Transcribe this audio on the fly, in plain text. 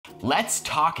Let's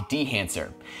talk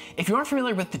Dehancer. If you aren't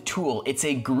familiar with the tool, it's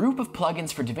a group of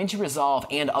plugins for Davinci Resolve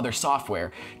and other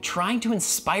software trying to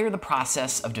inspire the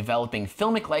process of developing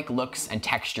filmic-like looks and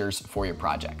textures for your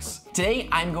projects. Today,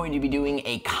 I'm going to be doing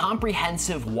a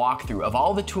comprehensive walkthrough of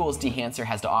all the tools Dehancer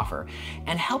has to offer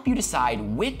and help you decide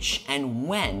which and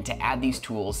when to add these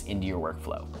tools into your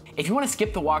workflow. If you want to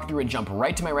skip the walkthrough and jump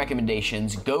right to my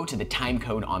recommendations, go to the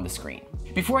timecode on the screen.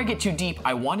 Before I get too deep,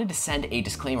 I wanted to send a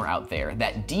disclaimer out there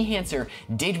that Dehancer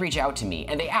did reach out to me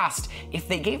and they asked if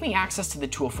they gave me access to the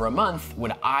tool for a month,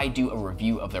 would I do a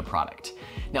review of their product?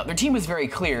 Now, their team was very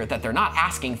clear that they're not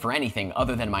asking for anything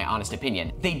other than my honest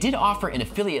opinion. They did offer an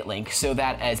affiliate link so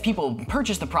that as people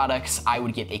purchase the products, I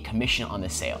would get a commission on the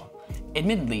sale.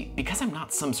 Admittedly, because I'm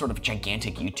not some sort of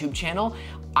gigantic YouTube channel,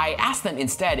 I asked them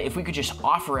instead if we could just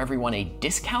offer everyone a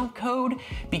discount code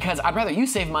because I'd rather you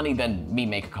save money than me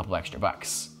make a couple extra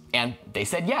bucks. And they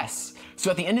said yes. So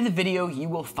at the end of the video, you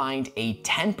will find a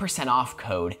 10% off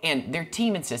code, and their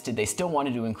team insisted they still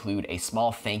wanted to include a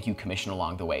small thank you commission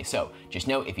along the way. So just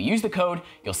know if you use the code,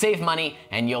 you'll save money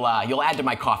and you'll add to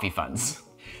my coffee funds.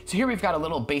 So here we've got a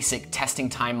little basic testing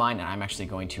timeline, and I'm actually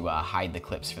going to hide the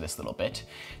clips for this little bit.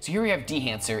 So here we have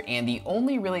Dehancer, and the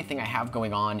only really thing I have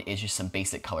going on is just some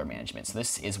basic color management. So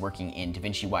this is working in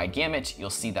Davinci Wide Gamut. You'll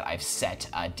see that I've set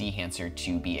Dehancer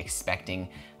to be expecting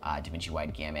Davinci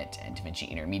Wide Gamut and Davinci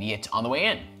Intermediate on the way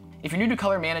in. If you're new to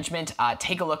color management,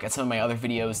 take a look at some of my other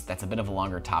videos. That's a bit of a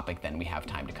longer topic than we have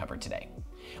time to cover today.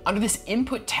 Under this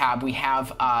input tab, we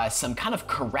have some kind of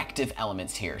corrective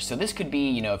elements here. So this could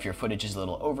be, if your footage is a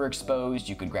little overexposed,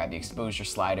 you could grab the exposure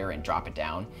slider and drop it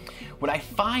down. What I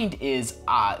find is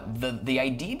the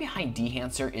idea behind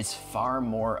Dehancer is far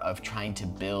more of trying to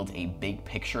build a big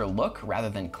picture look rather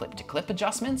than clip-to-clip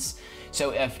adjustments.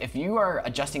 So if you are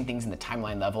adjusting things in the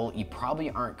timeline level, you probably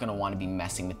aren't gonna wanna be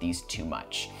messing with these too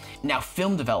much. Now,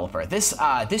 Film Developer.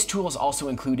 This tool is also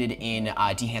included in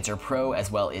Dehancer Pro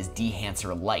as well as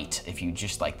Dehancer Lite, if you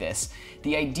just like this.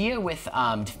 The idea with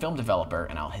Film Developer,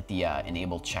 and I'll hit the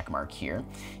enable check mark here,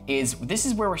 is this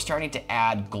is where we're starting to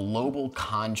add global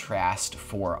contrast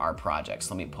for our projects.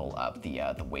 Let me pull up the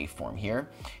waveform here.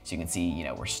 So you can see,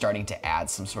 we're starting to add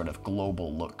some sort of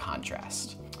global look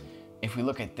contrast. If we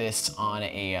look at this on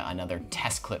another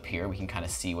test clip here, we can kind of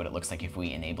see what it looks like if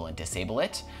we enable and disable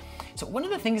it. So one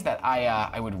of the things that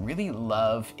I would really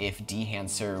love if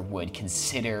Dehancer would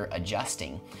consider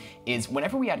adjusting is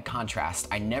whenever we add contrast,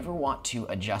 I never want to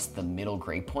adjust the middle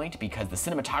gray point because the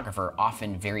cinematographer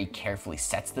often very carefully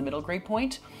sets the middle gray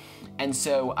point. And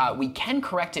so we can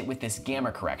correct it with this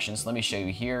gamma correction. So let me show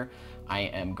you here. I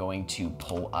am going to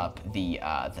pull up the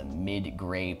mid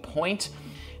gray point.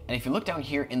 And if you look down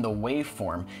here in the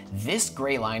waveform, this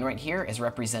gray line right here is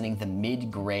representing the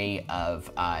mid-gray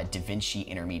of Davinci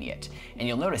Intermediate. And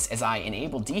you'll notice as I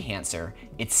enable Dehancer,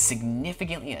 it's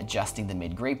significantly adjusting the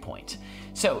mid-gray point.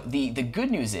 So the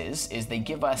good news is they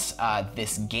give us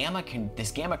this gamma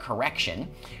correction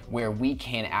where we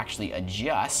can actually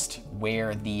adjust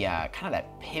where the kind of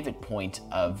that pivot point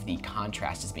of the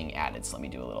contrast is being added. So let me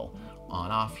do a little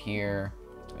on-off here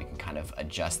so we can kind of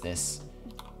adjust this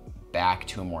back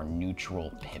to a more neutral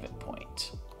pivot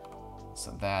point.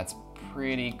 So that's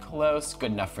pretty close,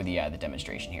 good enough for the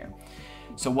demonstration here.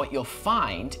 So what you'll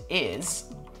find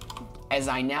is, as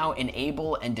I now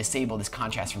enable and disable this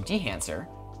contrast from Dehancer,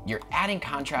 you're adding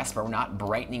contrast but we're not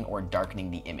brightening or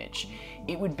darkening the image.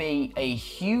 It would be a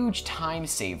huge time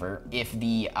saver if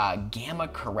the gamma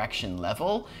correction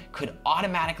level could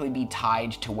automatically be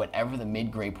tied to whatever the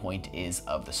mid-gray point is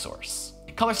of the source.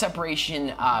 Color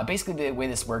separation, basically the way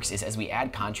this works is as we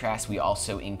add contrast, we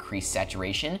also increase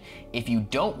saturation. If you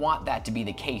don't want that to be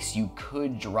the case, you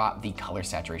could drop the color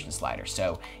saturation slider.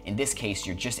 So in this case,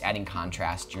 you're just adding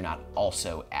contrast, you're not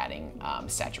also adding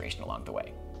saturation along the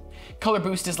way. Color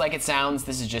boost is like it sounds.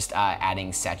 This is just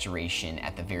adding saturation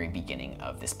at the very beginning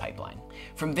of this pipeline.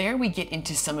 From there, we get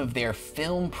into some of their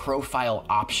film profile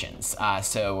options.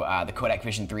 The Kodak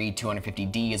Vision 3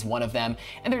 250D is one of them,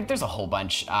 and there's a whole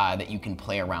bunch that you can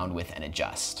play around with and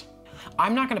adjust.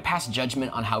 I'm not gonna pass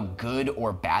judgment on how good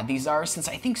or bad these are since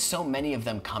I think so many of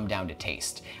them come down to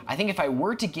taste. I think if I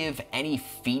were to give any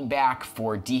feedback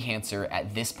for Dehancer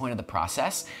at this point of the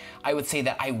process, I would say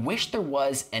that I wish there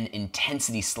was an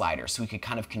intensity slider so we could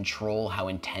kind of control how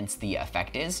intense the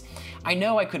effect is. I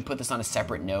know I could put this on a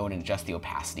separate node and adjust the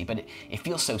opacity, but it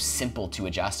feels so simple to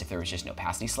adjust if there was just an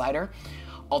opacity slider.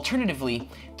 Alternatively,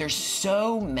 there's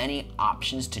so many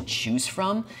options to choose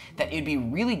from that it'd be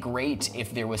really great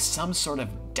if there was some sort of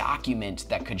document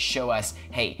that could show us,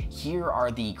 hey, here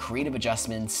are the creative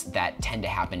adjustments that tend to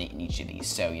happen in each of these.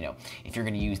 So, if you're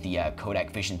gonna use the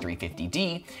Kodak Vision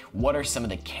 350D, what are some of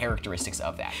the characteristics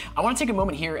of that? I wanna take a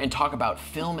moment here and talk about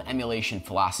film emulation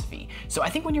philosophy. So I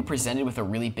think when you're presented with a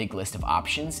really big list of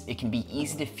options, it can be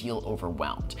easy to feel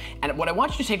overwhelmed. And what I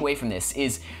want you to take away from this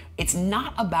is it's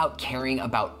not about caring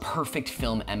about perfect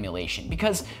film emulation,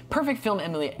 because perfect film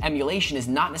emulation is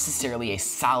not necessarily a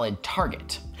solid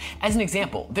target. As an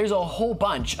example, there's a whole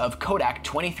bunch of Kodak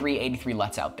 2383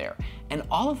 LUTs out there, and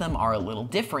all of them are a little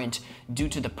different due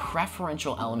to the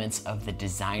preferential elements of the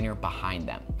designer behind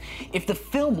them. If the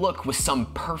film look was some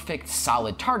perfect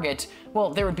solid target, well,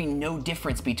 there would be no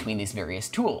difference between these various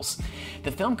tools.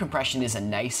 The film compression is a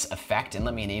nice effect, and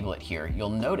let me enable it here. You'll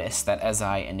notice that as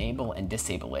I enable and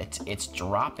disable it, it's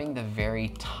dropping the very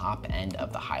top end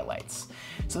of the highlights.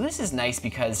 So this is nice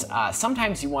because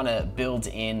sometimes you want to build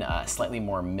in a slightly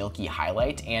more milky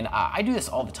highlight, and I do this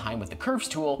all the time with the curves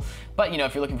tool, but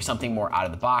if you're looking for something more out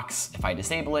of the box, if I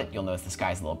disable it, you'll notice the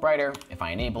sky's a little brighter. If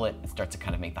I enable it, it starts to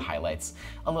kind of make the highlights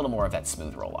a little more of that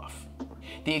smooth roll off.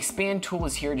 The expand tool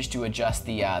is here just to adjust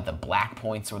the black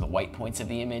points or the white points of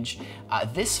the image.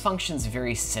 This functions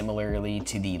very similarly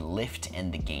to the lift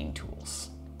and the gain tools.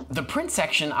 The print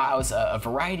section allows a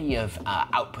variety of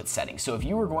output settings. So if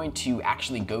you were going to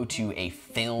actually go to a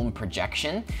film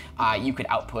projection, you could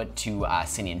output to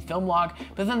Cineon Film Log,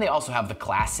 but then they also have the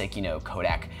classic,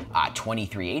 Kodak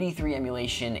 2383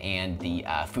 emulation and the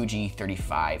Fuji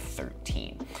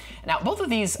 3513. Now, both of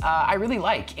these I really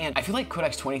like, and I feel like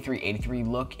Kodak's 2383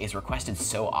 look is requested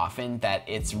so often that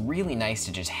it's really nice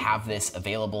to just have this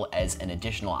available as an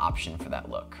additional option for that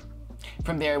look.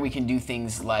 From there, we can do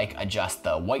things like adjust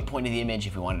the white point of the image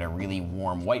if we wanted a really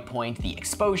warm white point, the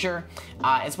exposure,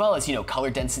 as well as, color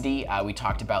density. We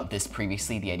talked about this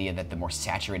previously, the idea that the more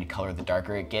saturated color, the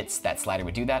darker it gets. That slider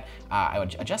would do that. I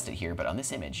would adjust it here, but on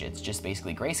this image, it's just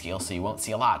basically grayscale, so you won't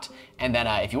see a lot. And then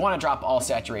if you want to drop all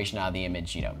saturation out of the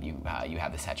image, you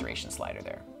have the saturation slider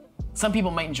there. Some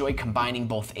people might enjoy combining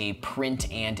both a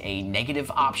print and a negative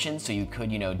option. So you could,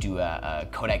 do a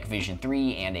Kodak Vision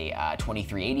 3 and a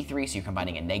 2383. So you're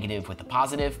combining a negative with a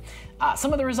positive.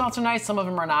 Some of the results are nice, some of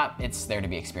them are not. It's there to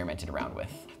be experimented around with.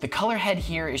 The color head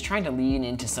here is trying to lean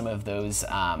into some of those,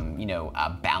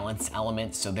 balance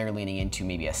elements. So they're leaning into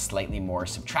maybe a slightly more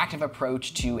subtractive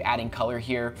approach to adding color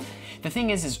here. The thing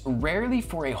is rarely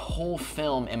for a whole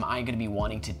film am I going to be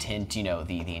wanting to tint,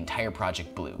 the entire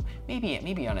project blue.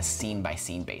 Maybe on a scene by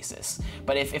scene basis.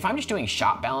 But if I'm just doing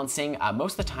shot balancing,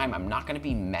 most of the time I'm not going to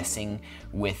be messing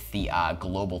with the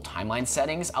global timeline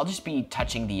settings. I'll just be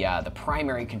touching the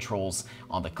primary controls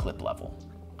on the clip level.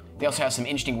 They also have some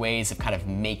interesting ways of kind of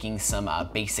making some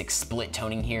basic split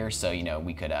toning here. So,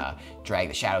 we could drag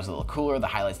the shadows a little cooler, the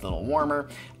highlights a little warmer.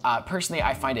 Personally,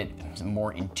 I find it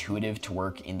more intuitive to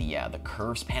work in the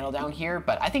curves panel down here,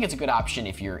 but I think it's a good option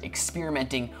if you're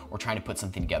experimenting or trying to put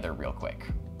something together real quick.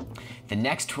 The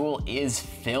next tool is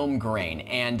film grain,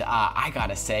 and I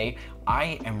gotta say,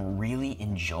 I am really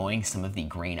enjoying some of the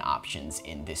grain options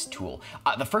in this tool.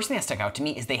 The first thing that stuck out to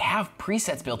me is they have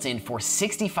presets built in for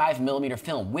 65mm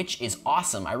film, which is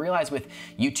awesome. I realize with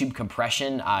YouTube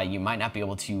compression, you might not be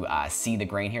able to see the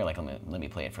grain here. Like, let me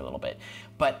play it for a little bit.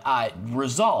 But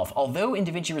Resolve, although in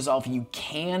DaVinci Resolve you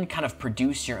can kind of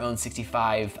produce your own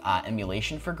 65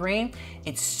 emulation for grain,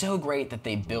 it's so great that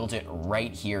they build it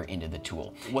right here into the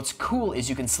tool. What's cool is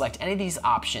you can select any of these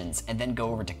options and then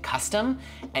go over to custom,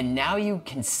 and now you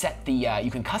can set the, you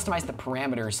can customize the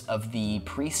parameters of the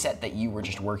preset that you were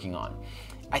just working on.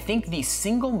 I think the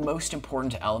single most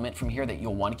important element from here that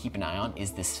you'll want to keep an eye on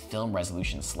is this film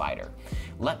resolution slider.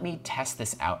 Let me test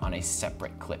this out on a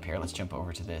separate clip here. Let's jump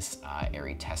over to this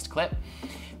ARRI test clip.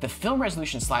 The film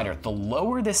resolution slider, the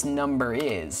lower this number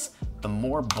is, the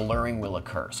more blurring will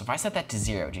occur. So if I set that to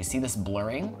 0, do you see this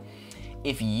blurring?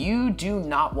 If you do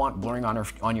not want blurring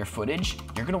on your footage,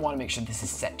 you're gonna wanna make sure this is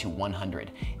set to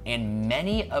 100. And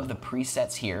many of the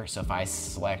presets here, so if I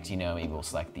select, maybe we'll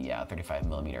select the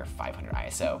 35mm 500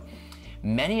 ISO,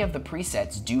 many of the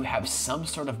presets do have some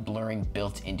sort of blurring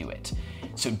built into it.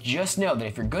 So just know that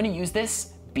if you're gonna use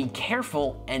this, be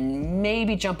careful and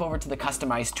maybe jump over to the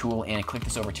customize tool and click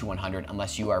this over to 100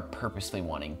 unless you are purposely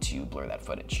wanting to blur that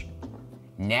footage.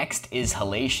 Next is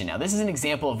Halation. Now this is an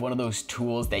example of one of those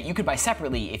tools that you could buy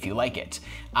separately if you like it.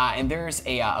 And there's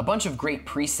a bunch of great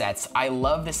presets. I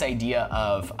love this idea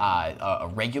of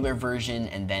a regular version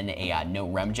and then a no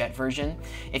remjet version.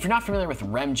 If you're not familiar with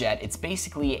remjet, it's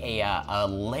basically a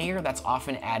layer that's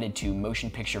often added to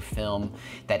motion picture film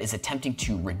that is attempting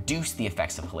to reduce the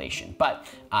effects of halation. But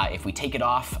if we take it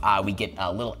off, we get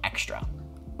a little extra.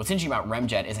 What's interesting about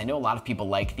remjet is I know a lot of people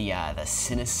like the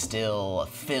CineStill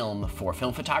film for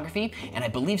film photography, and I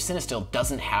believe CineStill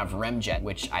doesn't have remjet,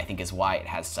 which I think is why it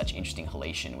has such interesting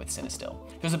halation with CineStill.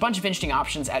 There's a bunch of interesting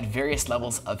options at various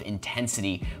levels of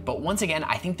intensity, but once again,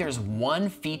 I think there's one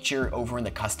feature over in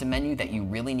the custom menu that you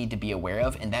really need to be aware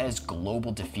of, and that is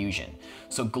global diffusion.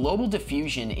 So global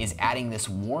diffusion is adding this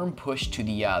warm push to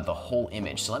the whole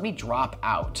image. So let me drop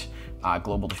out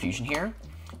global diffusion here.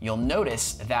 You'll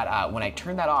notice that when I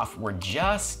turn that off, we're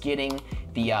just getting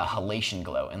the halation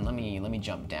glow. And let me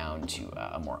jump down to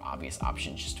a more obvious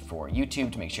option just for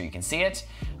YouTube to make sure you can see it.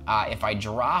 If I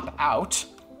drop out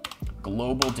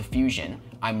global diffusion,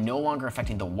 I'm no longer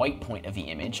affecting the white point of the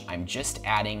image. I'm just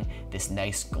adding this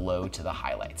nice glow to the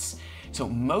highlights. So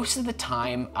most of the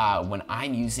time when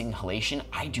I'm using halation,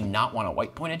 I do not want a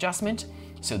white point adjustment.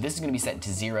 So this is gonna be set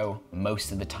to 0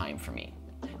 most of the time for me.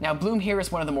 Now bloom here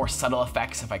is one of the more subtle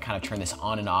effects if I kind of turn this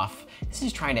on and off. This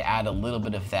is trying to add a little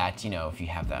bit of that, you know, if you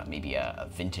have that maybe a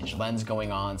vintage lens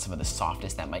going on, some of the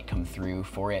softness that might come through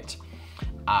for it.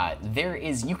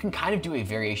 You can kind of do a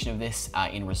variation of this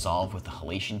in Resolve with the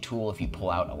halation tool if you pull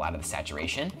out a lot of the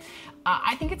saturation.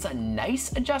 I think it's a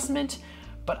nice adjustment,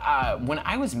 but when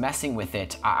I was messing with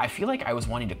it, I feel like I was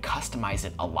wanting to customize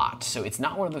it a lot. So it's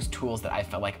not one of those tools that I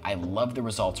felt like I love the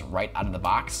results right out of the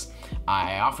box.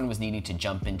 I often was needing to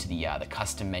jump into the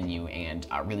custom menu and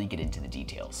really get into the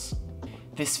details.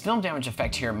 This film damage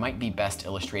effect here might be best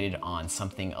illustrated on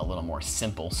something a little more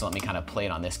simple. So let me kind of play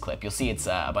it on this clip. You'll see it's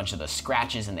a bunch of the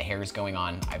scratches and the hairs going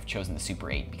on. I've chosen the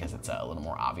Super 8 because it's a little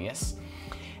more obvious.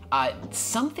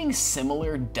 Something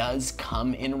similar does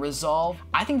come in Resolve.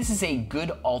 I think this is a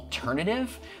good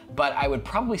alternative, but I would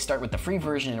probably start with the free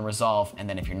version in Resolve, and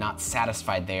then if you're not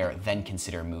satisfied there, then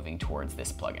consider moving towards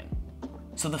this plugin.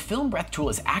 So the Film Breath tool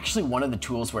is actually one of the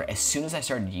tools where as soon as I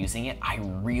started using it, I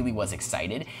really was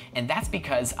excited. And that's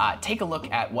because, take a look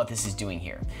at what this is doing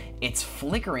here. It's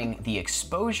flickering the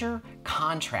exposure,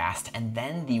 contrast, and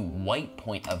then the white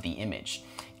point of the image.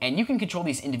 And you can control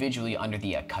these individually under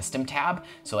the custom tab.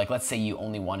 So like, let's say you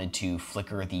only wanted to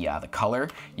flicker the color,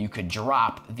 you could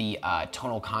drop the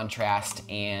tonal contrast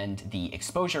and the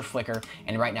exposure flicker.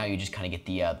 And right now you just kind of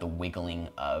get the wiggling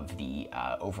of the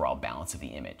overall balance of the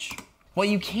image. While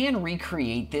you can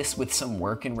recreate this with some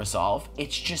work in Resolve,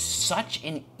 it's just such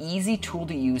an easy tool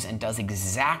to use and does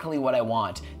exactly what I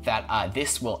want that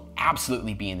this will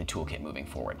absolutely be in the toolkit moving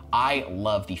forward. I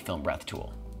love the Film Breath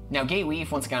tool. Now Gate Weave,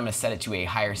 once again, I'm gonna set it to a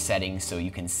higher setting so you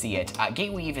can see it.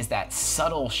 Gate Weave is that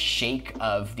subtle shake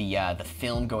of the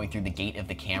film going through the gate of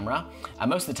the camera.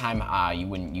 Most of the time, you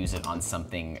wouldn't use it on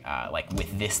something like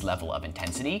with this level of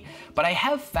intensity, but I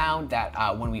have found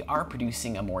that when we are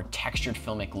producing a more textured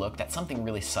filmic look, that something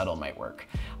really subtle might work.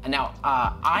 Now,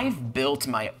 I've built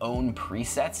my own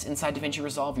presets inside Davinci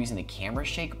Resolve using the Camera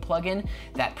Shake plugin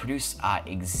that produce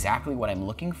exactly what I'm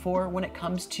looking for when it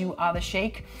comes to the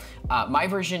shake. My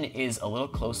version is a little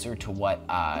closer to what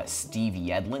Steve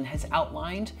Yedlin has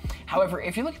outlined. However,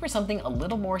 if you're looking for something a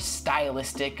little more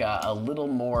stylistic, a little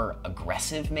more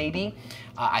aggressive maybe,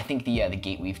 I think the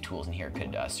Gate Weave tools in here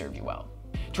could serve you well.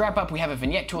 To wrap up, we have a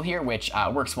vignette tool here, which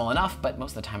works well enough, but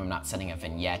most of the time I'm not setting a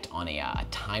vignette on a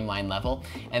timeline level.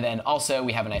 And then also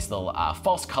we have a nice little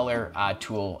false color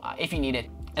tool if you need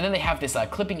it. And then they have this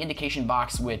clipping indication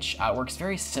box, which works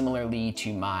very similarly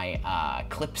to my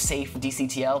clip safe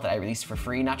DCTL that I released for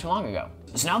free not too long ago.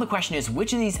 So now the question is,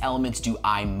 which of these elements do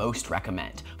I most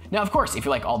recommend? Now, of course, if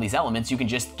you like all these elements, you can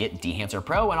just get Dehancer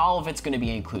Pro and all of it's gonna be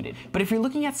included. But if you're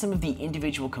looking at some of the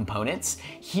individual components,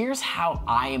 here's how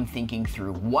I am thinking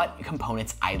through what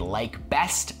components I like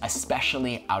best,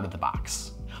 especially out of the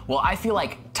box. Well, I feel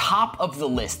like top of the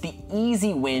list, the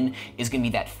easy win is gonna be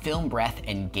that Film Breath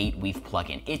and Gate Weave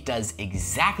plugin. It does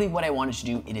exactly what I wanted to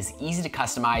do. It is easy to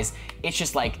customize. It's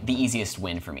just like the easiest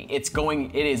win for me. It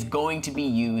is going to be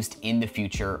used in the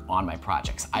future on my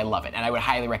projects. I love it, and I would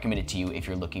highly recommend it to you if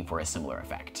you're looking for a similar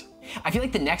effect. I feel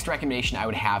like the next recommendation I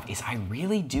would have is I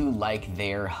really do like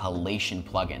their Halation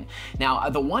plugin. Now,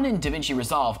 the one in Davinci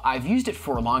Resolve, I've used it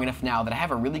for long enough now that I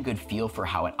have a really good feel for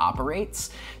how it operates.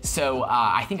 So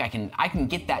I think I can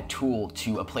get that tool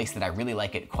to a place that I really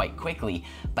like it quite quickly.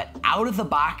 But out of the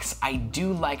box, I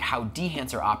do like how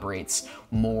Dehancer operates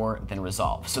more than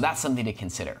Resolve. So that's something to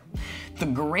consider. The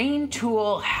grain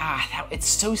tool, it's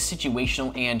so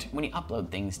situational, and when you upload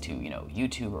things to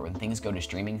YouTube or when things go to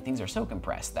streaming, things are so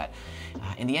compressed that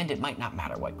in the end, it might not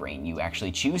matter what grain you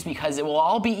actually choose because it will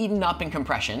all be eaten up in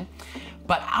compression.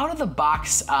 But out of the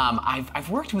box, I've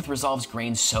worked with Resolve's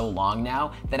grain so long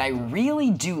now that I really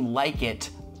do like it,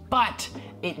 but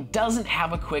it doesn't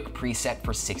have a quick preset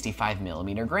for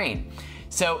 65mm grain.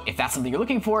 So if that's something you're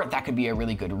looking for, that could be a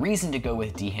really good reason to go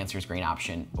with Dehancer's grain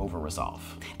option over Resolve.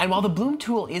 And while the bloom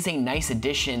tool is a nice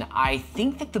addition, I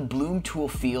think that the bloom tool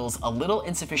feels a little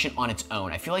insufficient on its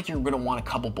own. I feel like you're gonna wanna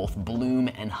couple both bloom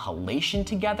and halation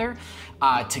together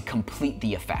to complete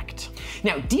the effect.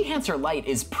 Now, Dehancer Lite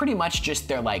is pretty much just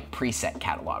their preset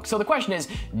catalog. So the question is,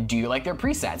 do you like their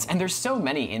presets? And there's so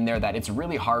many in there that it's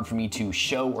really hard for me to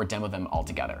show or demo them all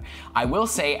together. I will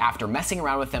say, after messing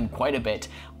around with them quite a bit,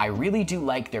 I really do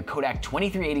like their Kodak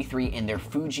 2383 and their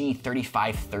Fuji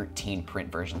 3513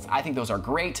 print versions. I think those are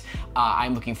great.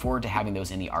 I'm looking forward to having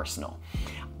those in the arsenal.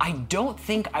 I don't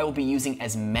think I will be using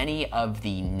as many of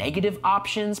the negative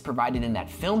options provided in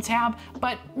that film tab,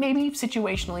 but maybe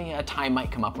situationally a time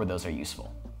might come up where those are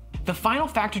useful. The final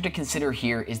factor to consider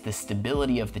here is the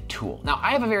stability of the tool. Now,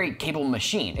 I have a very capable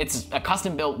machine. It's a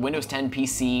custom-built Windows 10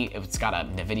 PC. It's got a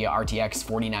NVIDIA RTX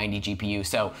 4090 GPU,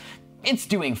 so it's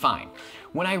doing fine.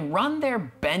 When I run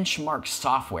their benchmark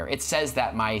software, it says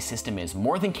that my system is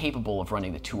more than capable of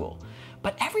running the tool.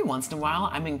 But every once in a while,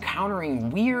 I'm encountering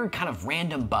weird kind of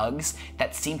random bugs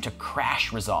that seem to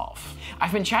crash Resolve.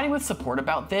 I've been chatting with support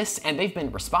about this, and they've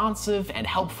been responsive and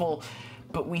helpful,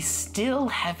 but we still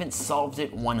haven't solved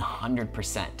it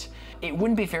 100%. It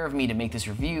wouldn't be fair of me to make this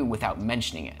review without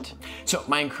mentioning it. So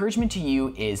my encouragement to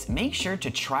you is make sure to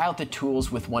try out the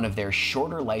tools with one of their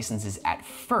shorter licenses at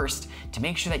first to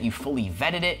make sure that you fully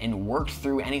vetted it and worked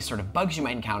through any sort of bugs you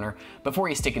might encounter before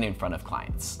you stick it in front of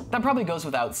clients. That probably goes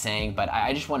without saying, but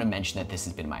I just want to mention that this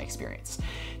has been my experience.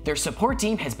 Their support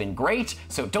team has been great,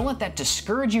 so don't let that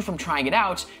discourage you from trying it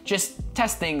out. Just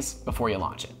test things before you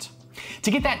launch it.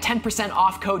 To get that 10%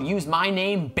 off code, use my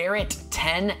name,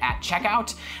 Barrett10 at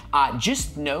checkout.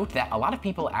 Just note that a lot of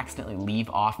people accidentally leave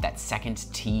off that second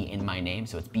T in my name,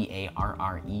 so it's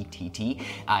B-A-R-R-E-T-T.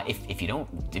 If you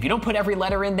don't put every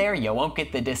letter in there, you won't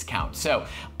get the discount. So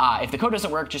if the code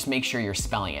doesn't work, just make sure you're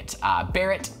spelling it.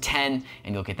 Barrett10,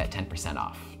 and you'll get that 10%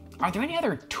 off. Are there any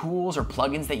other tools or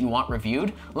plugins that you want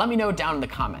reviewed? Let me know down in the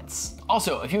comments.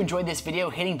 Also, if you enjoyed this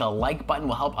video, hitting the like button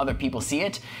will help other people see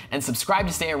it, and subscribe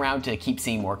to stay around to keep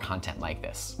seeing more content like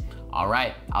this. All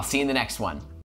right, I'll see you in the next one.